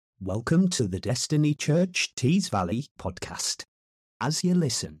Welcome to the Destiny Church Tees Valley podcast. As you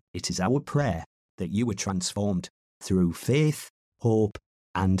listen, it is our prayer that you are transformed through faith, hope,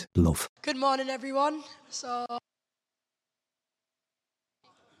 and love. Good morning, everyone. There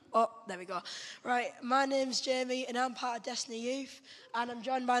we go. Right, my name's Jamie, and I'm part of Destiny Youth, and I'm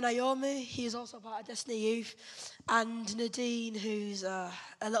joined by Naomi. He's also part of Destiny Youth, and Nadine, who's a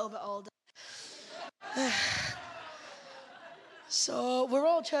little bit older. So we're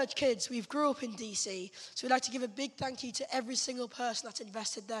all church kids. We've grew up in DC, so we'd like to give a big thank you to every single person that's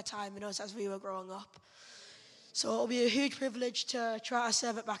invested their time in us as we were growing up. So it'll be a huge privilege to try to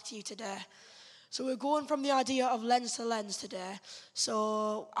serve it back to you today. So we're going from the idea of lens to lens today.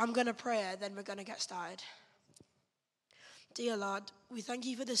 So I'm going to pray, then we're going to get started. Dear Lord, we thank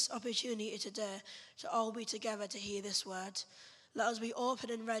you for this opportunity today to all be together to hear this word. Let us be open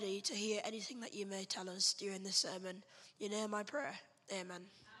and ready to hear anything that you may tell us during this sermon. In your name I pray. Amen.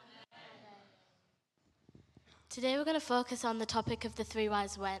 Today we're going to focus on the topic of the three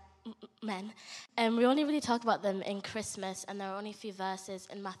wise men. We only really talk about them in Christmas, and there are only a few verses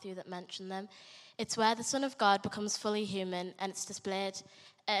in Matthew that mention them. It's where the Son of God becomes fully human, and it's displayed,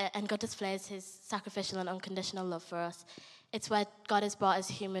 and God displays his sacrificial and unconditional love for us. It's where God is brought as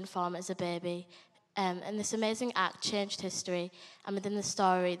human form as a baby. And this amazing act changed history, and within the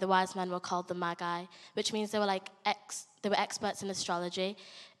story, the wise men were called the Magi, which means they were experts in astrology.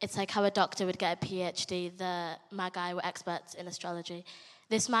 It's like how a doctor would get a PhD, the Magi were experts in astrology.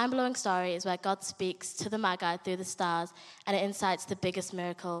 This mind-blowing story is where God speaks to the Magi through the stars, and it incites the biggest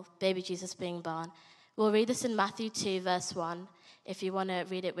miracle, baby Jesus being born. We'll read this in Matthew 2, verse 1, if you want to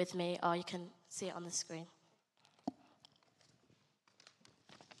read it with me, or you can see it on the screen.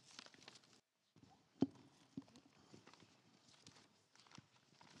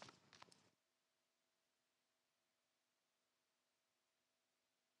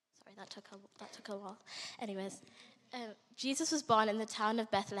 That took a while. Anyways, Jesus was born in the town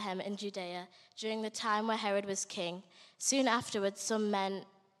of Bethlehem in Judea during the time where Herod was king. Soon afterwards, some men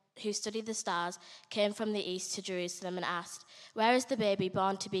who studied the stars came from the east to Jerusalem and asked, "Where is the baby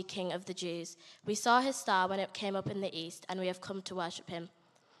born to be king of the Jews? We saw his star when it came up in the east, and we have come to worship him."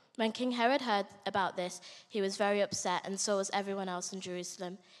 When King Herod heard about this, he was very upset, and so was everyone else in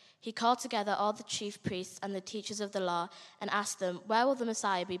Jerusalem. He called together all the chief priests and the teachers of the law and asked them, "Where will the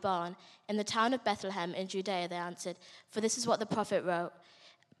Messiah be born?" "In the town of Bethlehem in Judea," they answered, "for this is what the prophet wrote.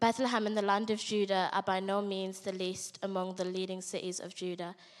 Bethlehem in the land of Judah are by no means the least among the leading cities of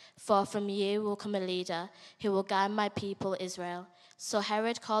Judah, for from you will come a leader who will guide my people Israel." So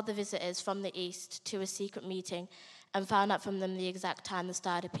Herod called the visitors from the east to a secret meeting and found out from them the exact time the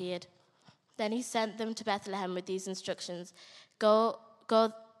star had appeared. Then he sent them to Bethlehem with these instructions: Go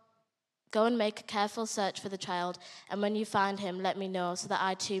and make a careful search for the child, and when you find him, let me know, so that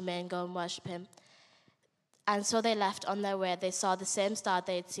I too may go and worship him. And so they left on their way. They saw the same star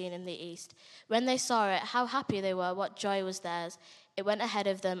they had seen in the east. When they saw it, how happy they were, what joy was theirs. It went ahead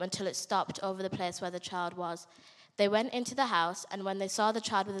of them until it stopped over the place where the child was. They went into the house, and when they saw the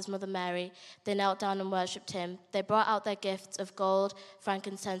child with his mother Mary, they knelt down and worshipped him. They brought out their gifts of gold,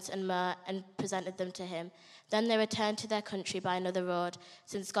 frankincense, and myrrh, and presented them to him. Then they returned to their country by another road,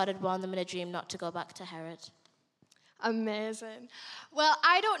 since God had warned them in a dream not to go back to Herod. Amazing. Well,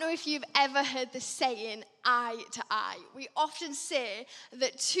 I don't know if you've ever heard the saying, eye to eye. We often say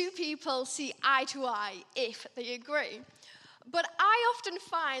that two people see eye to eye if they agree. But I often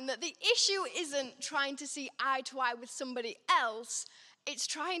find that the issue isn't trying to see eye to eye with somebody else, it's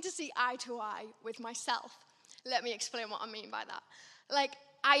trying to see eye to eye with myself. Let me explain what I mean by that.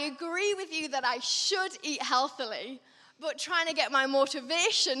 I agree with you that I should eat healthily, but trying to get my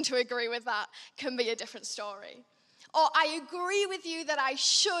motivation to agree with that can be a different story. Or I agree with you that I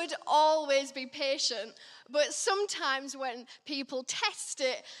should always be patient, but sometimes when people test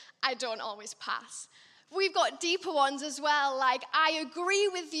it, I don't always pass. We've got deeper ones as well, like I agree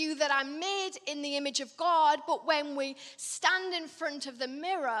with you that I'm made in the image of God, but when we stand in front of the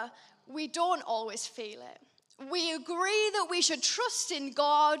mirror, we don't always feel it. We agree that we should trust in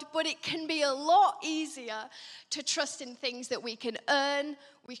God, but it can be a lot easier to trust in things that we can earn,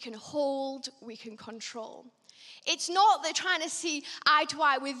 we can hold, we can control. It's not that trying to see eye to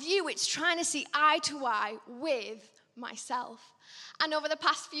eye with you, it's trying to see eye to eye with myself. And over the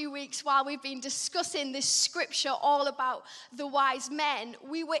past few weeks, while we've been discussing this scripture all about the wise men,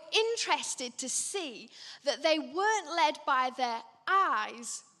 we were interested to see that they weren't led by their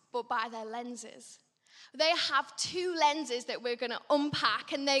eyes, but by their lenses. They have two lenses that we're going to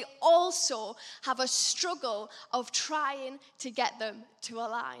unpack, and they also have a struggle of trying to get them to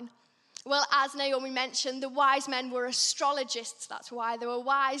align. Well, as Naomi mentioned, the wise men were astrologists. That's why they were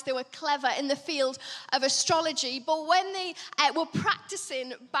wise. They were clever in the field of astrology. But when they were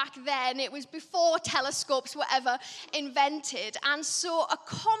practicing back then, it was before telescopes were ever invented. And so a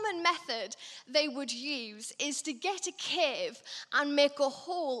common method they would use is to get a cave and make a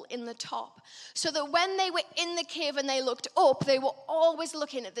hole in the top, so that when they were in the cave and they looked up, they were always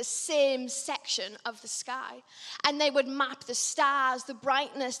looking at the same section of the sky. And they would map the stars, the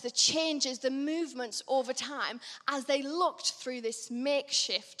brightness, the changes, the movements over time as they looked through this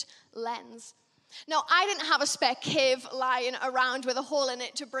makeshift lens. Now, I didn't have a spare cave lying around with a hole in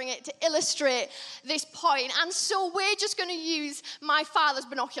it to bring it to illustrate this point, and so we're just going to use my father's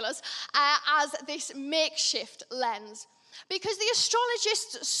binoculars as this makeshift lens. Because the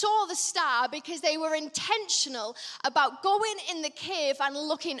astrologists saw the star because they were intentional about going in the cave and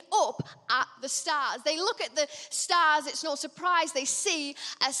looking up at the stars. They look at the stars, it's no surprise they see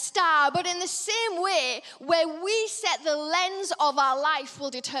a star, but in the same way, where we set the lens of our life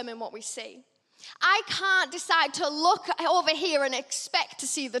will determine what we see. I can't decide to look over here and expect to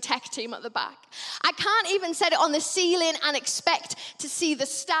see the tech team at the back. I can't even set it on the ceiling and expect to see the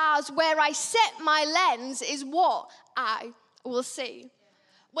stars. Where I set my lens is what I will see.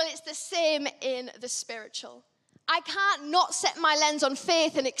 Well, it's the same in the spiritual. I can't not set my lens on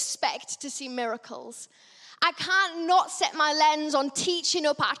faith and expect to see miracles. I can't not set my lens on teaching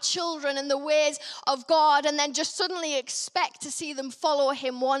up our children in the ways of God and then just suddenly expect to see them follow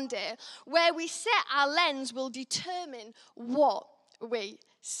him one day. Where we set our lens will determine what we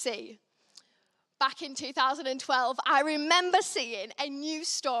see. Back in 2012, I remember seeing a news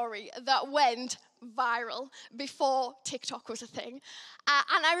story that went viral before TikTok was a thing.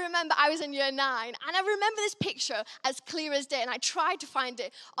 And I remember I was in year 9, and I remember this picture as clear as day, and I tried to find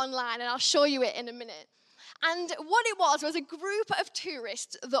it online, and I'll show you it in a minute. And what it was a group of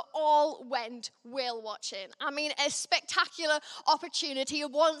tourists that all went whale watching. I mean, a spectacular opportunity, a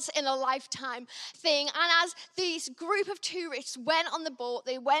once-in-a-lifetime thing. And as these group of tourists went on the boat,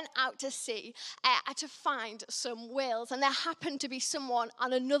 they went out to sea to find some whales. And there happened to be someone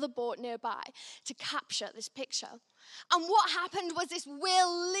on another boat nearby to capture this picture. And what happened was this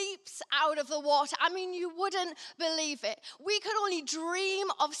whale leaps out of the water. I mean, you wouldn't believe it. We could only dream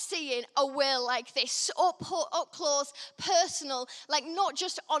of seeing a whale like this, up close, personal, like not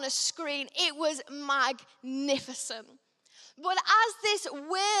just on a screen. It was magnificent. But as this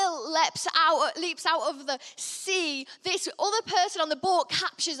whale leaps out of the sea, this other person on the boat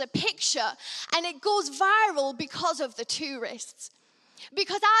captures a picture, and it goes viral because of the tourists.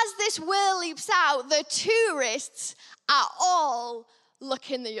 Because as this whale leaps out, the tourists are all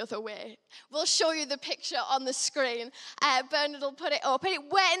looking the other way. We'll show you the picture on the screen. Bernard will put it up. And it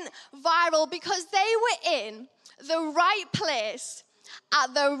went viral because they were in the right place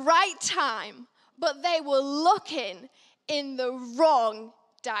at the right time, but they were looking in the wrong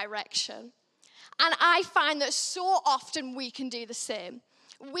direction. And I find that so often we can do the same.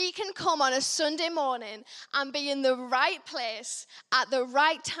 We can come on a Sunday morning and be in the right place at the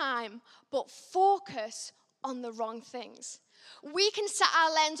right time, but focus on the wrong things. We can set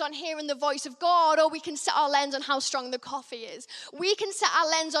our lens on hearing the voice of God, or we can set our lens on how strong the coffee is. We can set our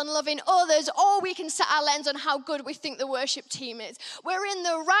lens on loving others, or we can set our lens on how good we think the worship team is. We're in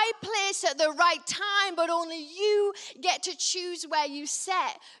the right place at the right time, but only you get to choose where you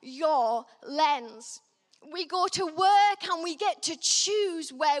set your lens. We go to work and we get to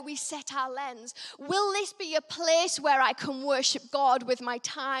choose where we set our lens. Will this be a place where I can worship God with my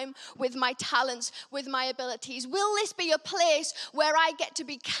time, with my talents, with my abilities? Will this be a place where I get to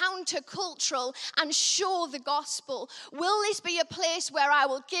be countercultural and show the gospel? Will this be a place where I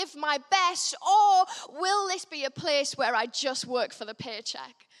will give my best, or will this be a place where I just work for the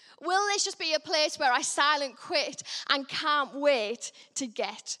paycheck? Will this just be a place where I silent quit and can't wait to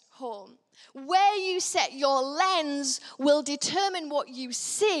get home? Where you set your lens will determine what you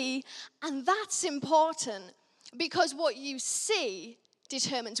see, and that's important because what you see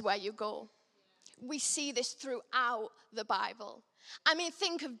determines where you go. We see this throughout the Bible. I mean,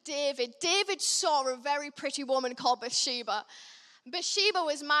 think of David. David saw a very pretty woman called Bathsheba. Bathsheba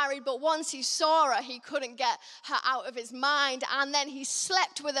was married, but once he saw her, he couldn't get her out of his mind, and then he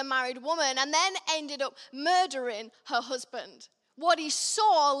slept with a married woman and then ended up murdering her husband. What he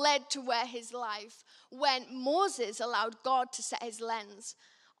saw led to where his life went. Moses allowed God to set his lens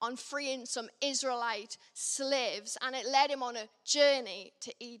on freeing some Israelite slaves, and it led him on a journey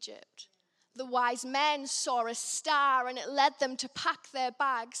to Egypt. The wise men saw a star, and it led them to pack their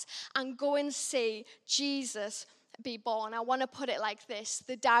bags and go and see Jesus be born. I want to put it like this: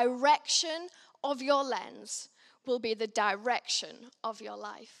 the direction of your lens will be the direction of your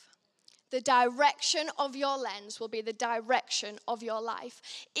life. the direction of your lens will be the direction of your life.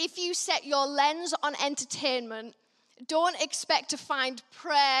 If you set your lens on entertainment, don't expect to find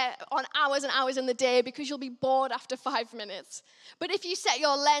prayer on hours and hours in the day because you'll be bored after 5 minutes. But if you set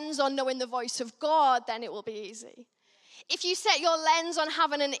your lens on knowing the voice of God, then it will be easy. If you set your lens on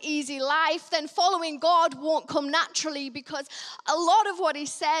having an easy life, then following God won't come naturally because a lot of what he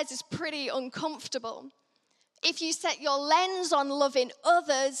says is pretty uncomfortable. If you set your lens on loving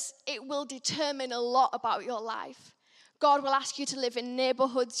others, it will determine a lot about your life. God will ask you to live in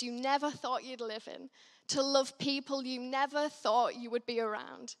neighborhoods you never thought you'd live in, to love people you never thought you would be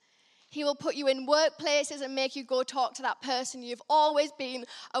around. He will put you in workplaces and make you go talk to that person you've always been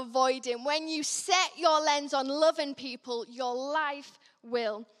avoiding. When you set your lens on loving people, your life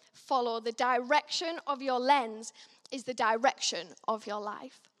will follow. The direction of your lens is the direction of your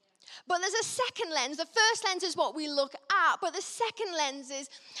life. But there's a second lens. The first lens is what we look at, but the second lens is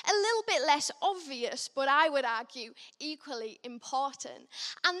a little bit less obvious, but I would argue equally important.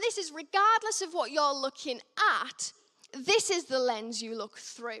 And this is regardless of what you're looking at, this is the lens you look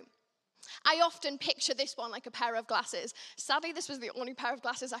through. I often picture this one like a pair of glasses. Sadly, this was the only pair of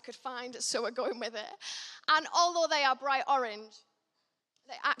glasses I could find, so we're going with it. And although they are bright orange,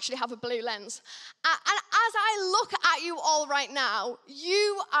 they actually have a blue lens. And as I look at you all right now,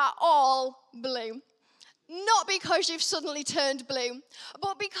 you are all blue. Not because you've suddenly turned blue,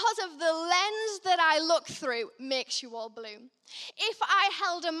 but because of the lens that I look through makes you all blue. If I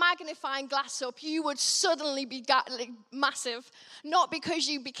held a magnifying glass up, you would suddenly be massive. Not because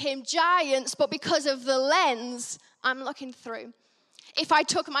you became giants, but because of the lens I'm looking through. If I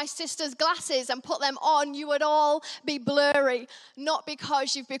took my sister's glasses and put them on, you would all be blurry. Not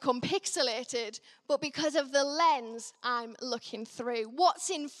because you've become pixelated, but because of the lens I'm looking through. What's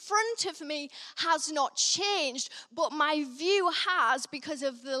in front of me has not changed, but my view has because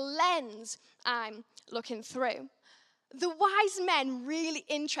of the lens I'm looking through. The wise men really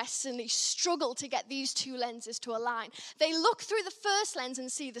interestingly struggle to get these two lenses to align. They look through the first lens and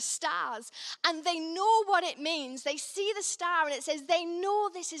see the stars, and they know what it means. They see the star, and it says they know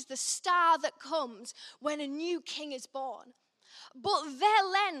this is the star that comes when a new king is born. But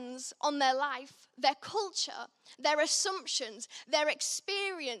their lens on their life, their culture, their assumptions, their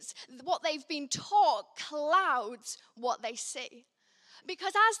experience, what they've been taught clouds what they see.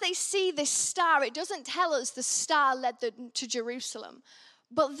 Because as they see this star, it doesn't tell us the star led them to Jerusalem,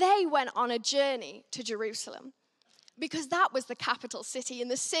 but they went on a journey to Jerusalem because that was the capital city. In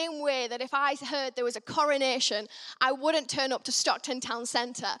the same way that if I heard there was a coronation, I wouldn't turn up to Stockton Town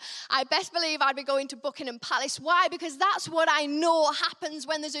Centre. I best believe I'd be going to Buckingham Palace. Why? Because that's what I know happens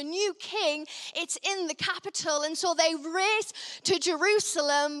when there's a new king. It's in the capital, and so they race to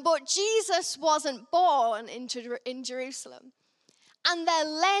Jerusalem, but Jesus wasn't born in Jerusalem. And their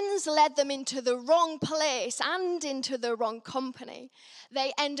lens led them into the wrong place and into the wrong company.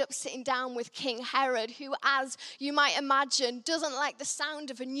 They end up sitting down with King Herod, who, as you might imagine, doesn't like the sound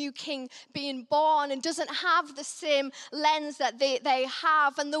of a new king being born and doesn't have the same lens that they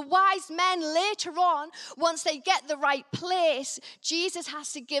have. And the wise men later on, once they get the right place, Jesus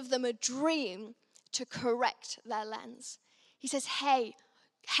has to give them a dream to correct their lens. He says, hey,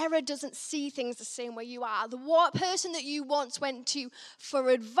 Herod doesn't see things the same way you are. The person that you once went to for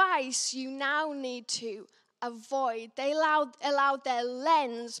advice, you now need to avoid. They allowed their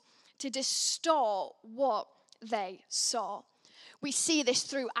lens to distort what they saw. We see this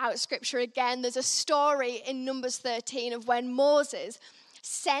throughout Scripture again. There's a story in Numbers 13 of when Moses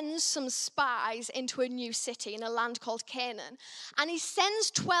sends some spies into a new city in a land called Canaan. And he sends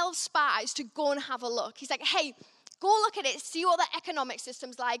 12 spies to go and have a look. He's like, hey, go look at it, see what the economic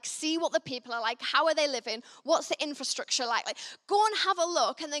system's like, see what the people are like, how are they living, what's the infrastructure like. Go and have a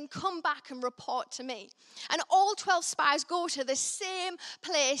look and then come back and report to me. And all 12 spies go to the same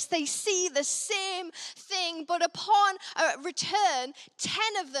place. They see the same thing, but upon return, 10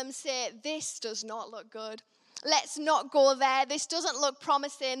 of them say, this does not look good. Let's not go there. This doesn't look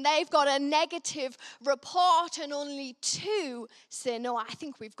promising. They've got a negative report, and only 2 say, no, I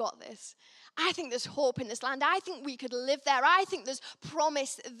think we've got this. I think there's hope in this land. I think we could live there. I think there's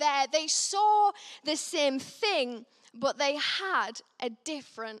promise there. They saw the same thing, but they had a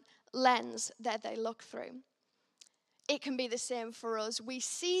different lens that they looked through. It can be the same for us. We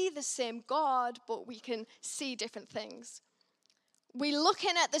see the same God, but we can see different things. We're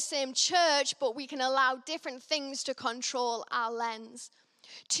looking at the same church, but we can allow different things to control our lens.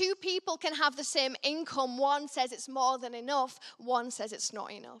 2 people can have the same income. One says it's more than enough. One says it's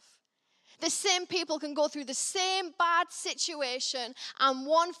not enough. The same people can go through the same bad situation, and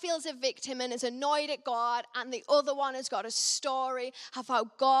one feels a victim and is annoyed at God, and the other one has got a story of how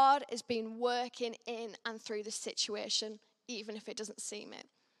God has been working in and through the situation, even if it doesn't seem it.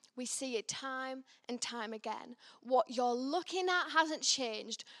 We see it time and time again. What you're looking at hasn't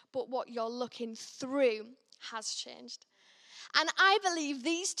changed, but what you're looking through has changed. And I believe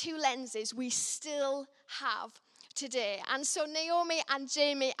these two lenses we still have today. And so Naomi and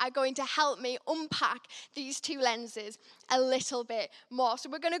Jamie are going to help me unpack these two lenses a little bit more. So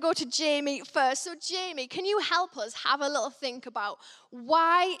we're going to go to Jamie first. So Jamie, can you help us have a little think about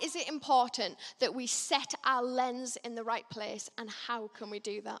why is it important that we set our lens in the right place, and how can we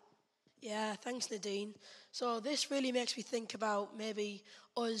do that? Yeah, thanks, Nadine. So this really makes me think about maybe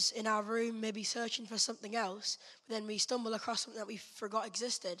us in our room, maybe searching for something else, but then we stumble across something that we forgot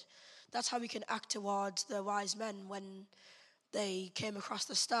existed. That's how we can act towards the wise men when they came across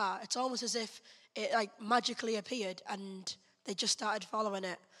the star. It's almost as if it magically appeared and they just started following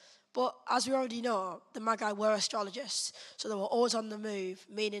it. But as we already know, the Magi were astrologists, so they were always on the move,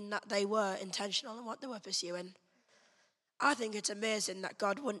 meaning that they were intentional in what they were pursuing. I think it's amazing that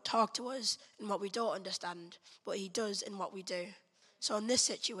God wouldn't talk to us in what we don't understand, but he does in what we do. So in this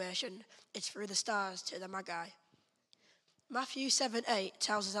situation, it's through the stars to the Magi. Matthew 7:8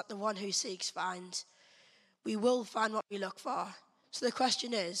 tells us that the one who seeks finds. We will find what we look for. So the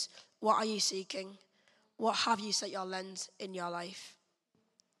question is, what are you seeking? What have you set your lens in your life?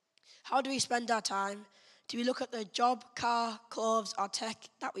 How do we spend our time? Do we look at the job, car, clothes, or tech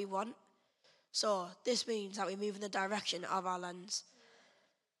that we want? So this means that we move in the direction of our lens.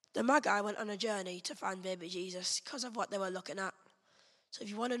 The Magi went on a journey to find baby Jesus because of what they were looking at. So if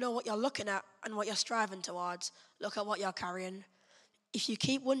you want to know what you're looking at and what you're striving towards, look at what you're carrying. If you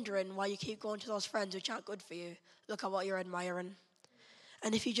keep wondering why you keep going to those friends which aren't good for you, look at what you're admiring.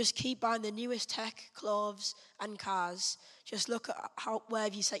 And if you just keep buying the newest tech, clothes, and cars, just look at where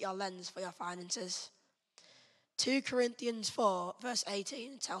have you set your lens for your finances. 2 Corinthians 4, verse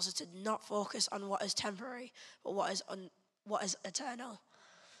 18 tells us to not focus on what is temporary, but what is eternal.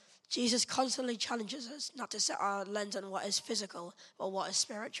 Jesus constantly challenges us not to set our lens on what is physical, but what is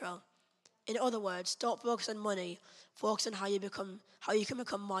spiritual. In other words, don't focus on money, focus on how you can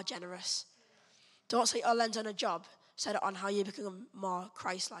become more generous. Don't set your lens on a job, set it on how you become more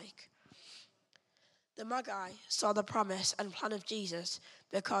Christ-like. The Magi saw the promise and plan of Jesus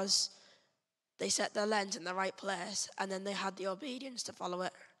because they set their lens in the right place, and then they had the obedience to follow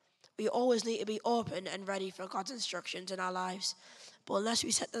it. We always need to be open and ready for God's instructions in our lives. But unless we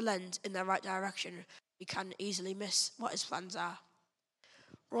set the lens in the right direction, we can easily miss what his plans are.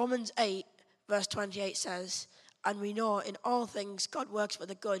 Romans 8, verse 28 says, "And we know in all things God works for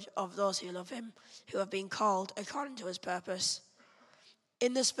the good of those who love him, who have been called according to his purpose."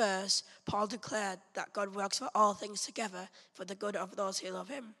 In this verse, Paul declared that God works for all things together for the good of those who love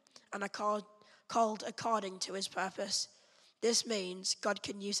him and are called according to his purpose. This means God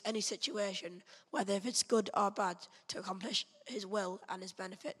can use any situation, whether if it's good or bad, to accomplish his will and his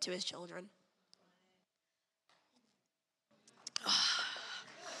benefit to his children.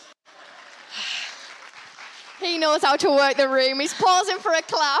 He knows how to work the room. He's pausing for a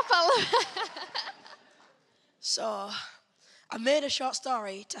clap. So, I made a short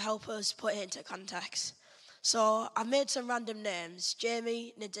story to help us put it into context. So, I made some random names: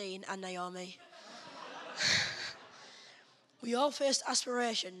 Jamie, Nadine, and Naomi. We all faced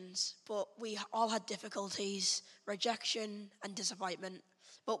aspirations, but we all had difficulties, rejection, and disappointment.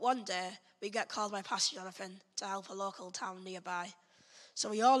 But one day, we get called by Pastor Jonathan to help a local town nearby. So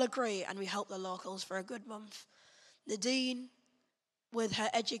we all agree and we help the locals for a good month. Nadine, with her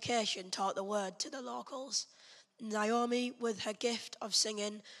education, taught the word to the locals. Naomi, with her gift of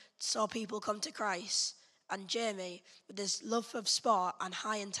singing, saw people come to Christ. And Jamie, with his love of sport and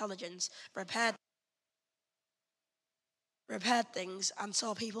high intelligence, repaired things and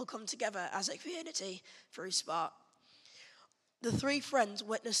saw people come together as a community through sport. The three friends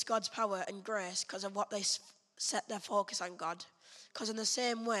witnessed God's power and grace because of what they set their focus on God. Because in the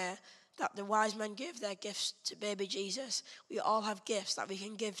same way that the wise men gave their gifts to baby Jesus, we all have gifts that we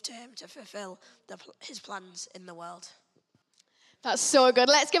can give to him to fulfill his plans in the world. That's so good.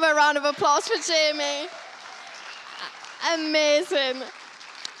 Let's give a round of applause for Jamie. Amazing.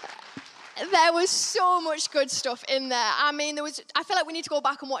 There was so much good stuff in there. I mean, I feel like we need to go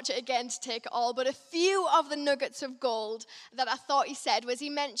back and watch it again to take it all. But a few of the nuggets of gold that I thought he said was he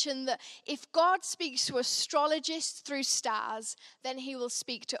mentioned that if God speaks to astrologists through stars, then he will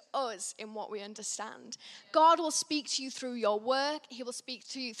speak to us in what we understand. God will speak to you through your work. He will speak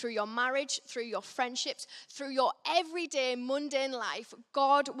to you through your marriage, through your friendships, through your everyday mundane life.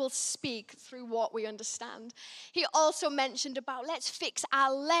 God will speak through what we understand. He also mentioned about let's fix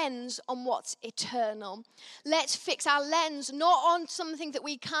our lens on what's eternal. Let's fix our lens not on something that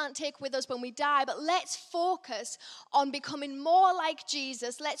we can't take with us when we die, but let's focus on becoming more like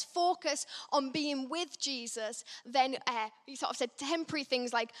Jesus. Let's focus on being with Jesus than he sort of said temporary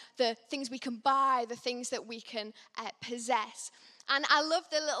things like the things we can buy, the things that we can possess. And I love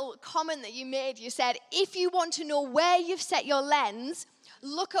the little comment that you made. You said, if you want to know where you've set your lens,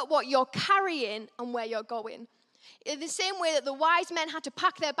 look at what you're carrying and where you're going. In the same way that the wise men had to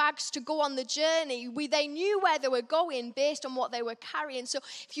pack their bags to go on the journey, they knew where they were going based on what they were carrying. So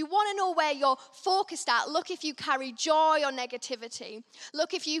if you want to know where you're focused at, look if you carry joy or negativity.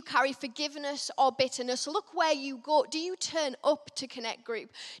 Look if you carry forgiveness or bitterness. Look where you go. Do you turn up to Connect Group?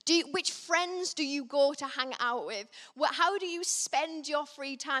 Which friends do you go to hang out with? How do you spend your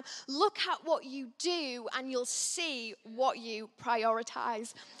free time? Look at what you do and you'll see what you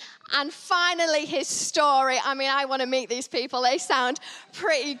prioritize. And finally, his story. I mean, I want to meet these people. They sound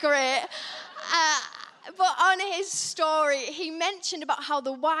pretty great. But on his story, he mentioned about how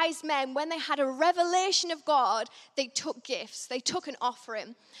the wise men, when they had a revelation of God, they took gifts. They took an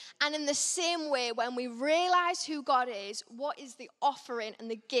offering. And in the same way, when we realize who God is, what is the offering and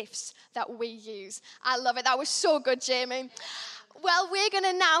the gifts that we use? I love it. That was so good, Jamie. Well, we're going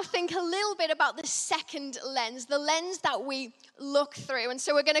to now think a little bit about the second lens, the lens that we look through. And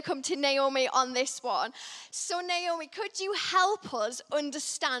so we're going to come to Naomi on this one. So Naomi, could you help us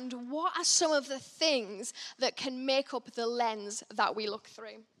understand what are some of the things that can make up the lens that we look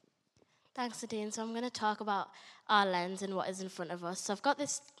through? Thanks, Nadine. So I'm going to talk about our lens and what is in front of us. So I've got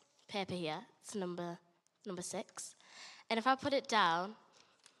this paper here. It's number 6. And if I put it down,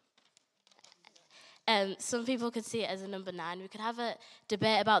 some people could see it as a number 9. We could have a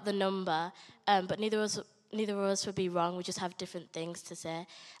debate about the number, but neither of us would be wrong. We just have different things to say.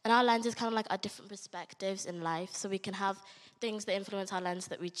 And our lens is kind of like our different perspectives in life. So we can have things that influence our lens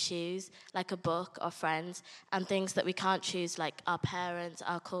that we choose, like a book or friends, and things that we can't choose, like our parents,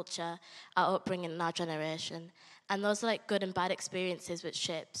 our culture, our upbringing, and our generation. And those are like good and bad experiences which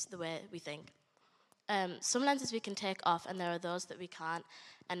shapes the way we think. Some lenses we can take off, and there are those that we can't.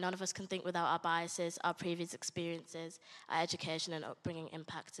 And none of us can think without our biases, our previous experiences, our education and upbringing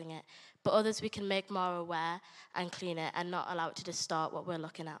impacting it. But others we can make more aware and clean it and not allow it to distort what we're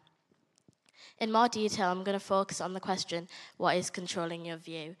looking at. In more detail, I'm going to focus on the question, what is controlling your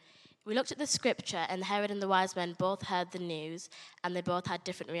view? We looked at the scripture, and Herod and the wise men both heard the news, and they both had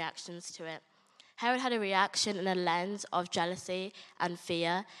different reactions to it. Herod had a reaction and a lens of jealousy and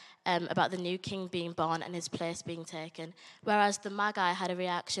fear about the new king being born and his place being taken, whereas the Magi had a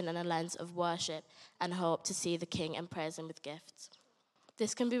reaction and a lens of worship and hope to see the king and praise him with gifts.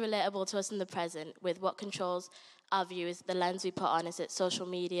 This can be relatable to us in the present with what controls our view is the lens we put on. Is it social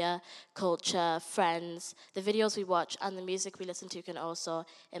media, culture, friends, the videos we watch, and the music we listen to can also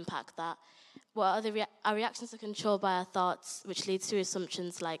impact that. What are our reactions are controlled by our thoughts, which leads to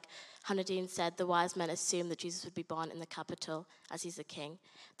assumptions like how Nadine said the wise men assumed that Jesus would be born in the capital as he's a king.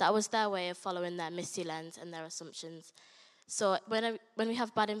 That was their way of following their misty lens and their assumptions. So when we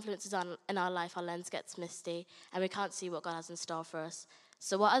have bad influences in our life, our lens gets misty and we can't see what God has in store for us.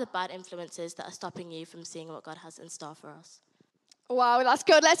 So what are the bad influences that are stopping you from seeing what God has in store for us? Wow, that's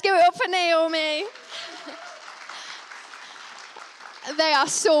good. Let's give it up for Naomi. They are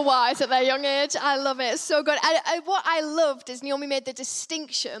so wise at their young age. I love it. It's so good. What I loved is Naomi made the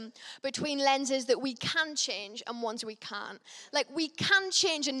distinction between lenses that we can change and ones we can't. Like, we can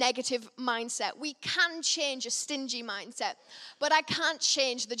change a negative mindset. We can change a stingy mindset. But I can't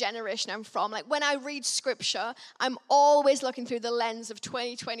change the generation I'm from. Like, when I read scripture, I'm always looking through the lens of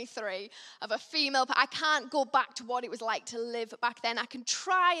 2023, of a female. I can't go back to what it was like to live back then. I can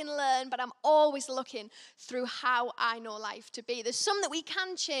try and learn, but I'm always looking through how I know life to be. There's some that we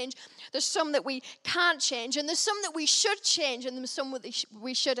can change, there's some that we can't change, and there's some that we should change, and there's some that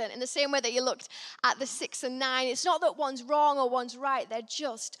we shouldn't. In the same way that you looked at the 6 and 9, it's not that one's wrong or one's right, they're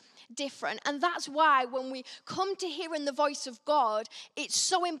just different. And that's why when we come to hearing the voice of God, it's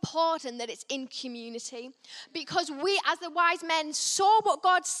so important that it's in community. Because we, as the wise men, saw what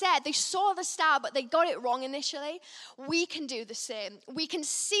God said. They saw the star, but they got it wrong initially. We can do the same. We can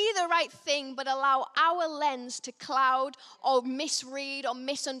see the right thing, but allow our lens to cloud or miss misread or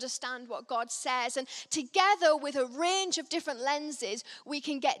misunderstand what God says. And together with a range of different lenses, we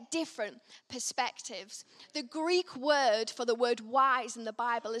can get different perspectives. The Greek word for the word wise in the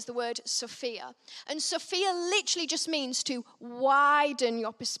Bible is the word Sophia. And Sophia literally just means to widen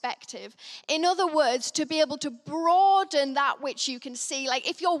your perspective. In other words, to be able to broaden that which you can see. Like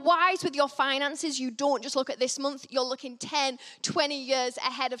if you're wise with your finances, you don't just look at this month, you're looking 10, 20 years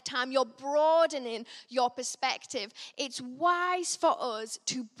ahead of time. You're broadening your perspective. It's wise for us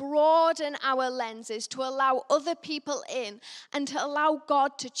to broaden our lenses, to allow other people in, and to allow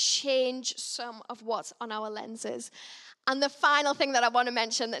God to change some of what's on our lenses. And the final thing that I want to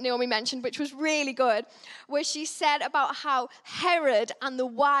mention that Naomi mentioned, which was really good, was she said about how Herod and the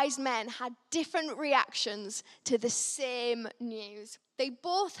wise men had different reactions to the same news. They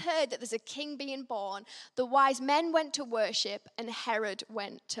both heard that there's a king being born. The wise men went to worship and Herod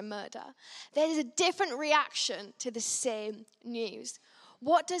went to murder. There's a different reaction to the same news.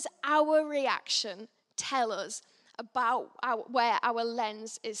 What does our reaction tell us about where our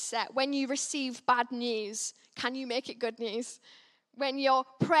lens is set? When you receive bad news, can you make it good news? When your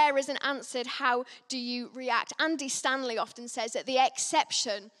prayer isn't answered, how do you react? Andy Stanley often says that the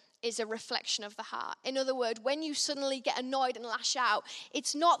exception is a reflection of the heart. In other words, when you suddenly get annoyed and lash out,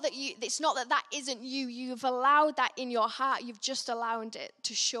 it's not that isn't you. You've allowed that in your heart. You've just allowed it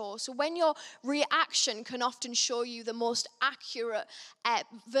to show. So when your reaction can often show you the most accurate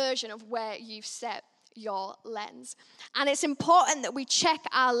version of where you've set your lens. And it's important that we check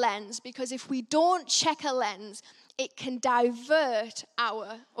our lens, because if we don't check a lens, it can divert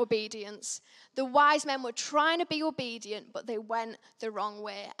our obedience. The wise men were trying to be obedient, but they went the wrong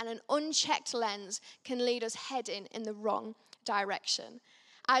way. And an unchecked lens can lead us heading in the wrong direction.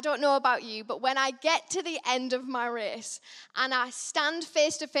 I don't know about you, but when I get to the end of my race and I stand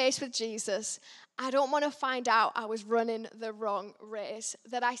face to face with Jesus, I don't want to find out I was running the wrong race,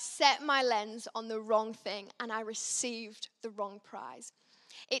 that I set my lens on the wrong thing and I received the wrong prize.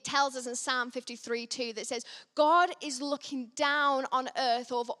 It tells us in Psalm 53:2 that says, God is looking down on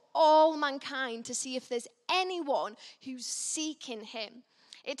earth over all mankind to see if there's anyone who's seeking him.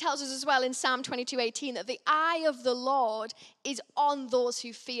 It tells us as well in Psalm 22:18 that the eye of the Lord is on those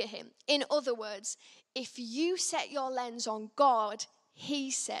who fear him. In other words, if you set your lens on God,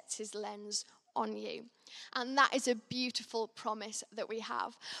 he sets his lens on you. And that is a beautiful promise that we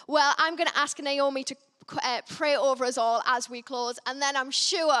have. Well, I'm going to ask Naomi to pray over us all as we close, and then I'm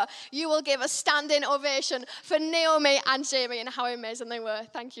sure you will give a standing ovation for Naomi and Jamie and how amazing they were.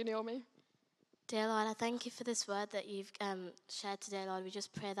 Thank you, Naomi. Dear Lord, I thank you for this word that you've shared today, Lord. We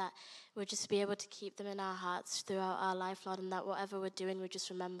just pray that we'll just be able to keep them in our hearts throughout our life, Lord, and that whatever we're doing, we just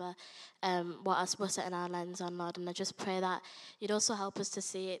remember what we're setting our lens on, Lord. And I just pray that you'd also help us to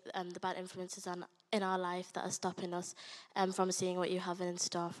see the bad influences in our life that are stopping us from seeing what you have in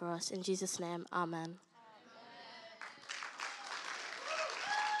store for us. In Jesus' name, amen.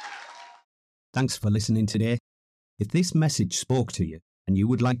 Thanks for listening today. If this message spoke to you and you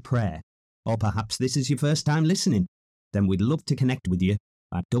would like prayer, or perhaps this is your first time listening, then we'd love to connect with you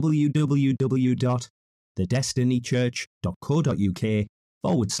at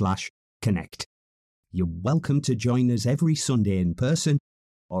www.thedestinychurch.co.uk/connect. You're welcome to join us every Sunday in person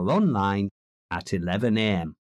or online at 11 a.m.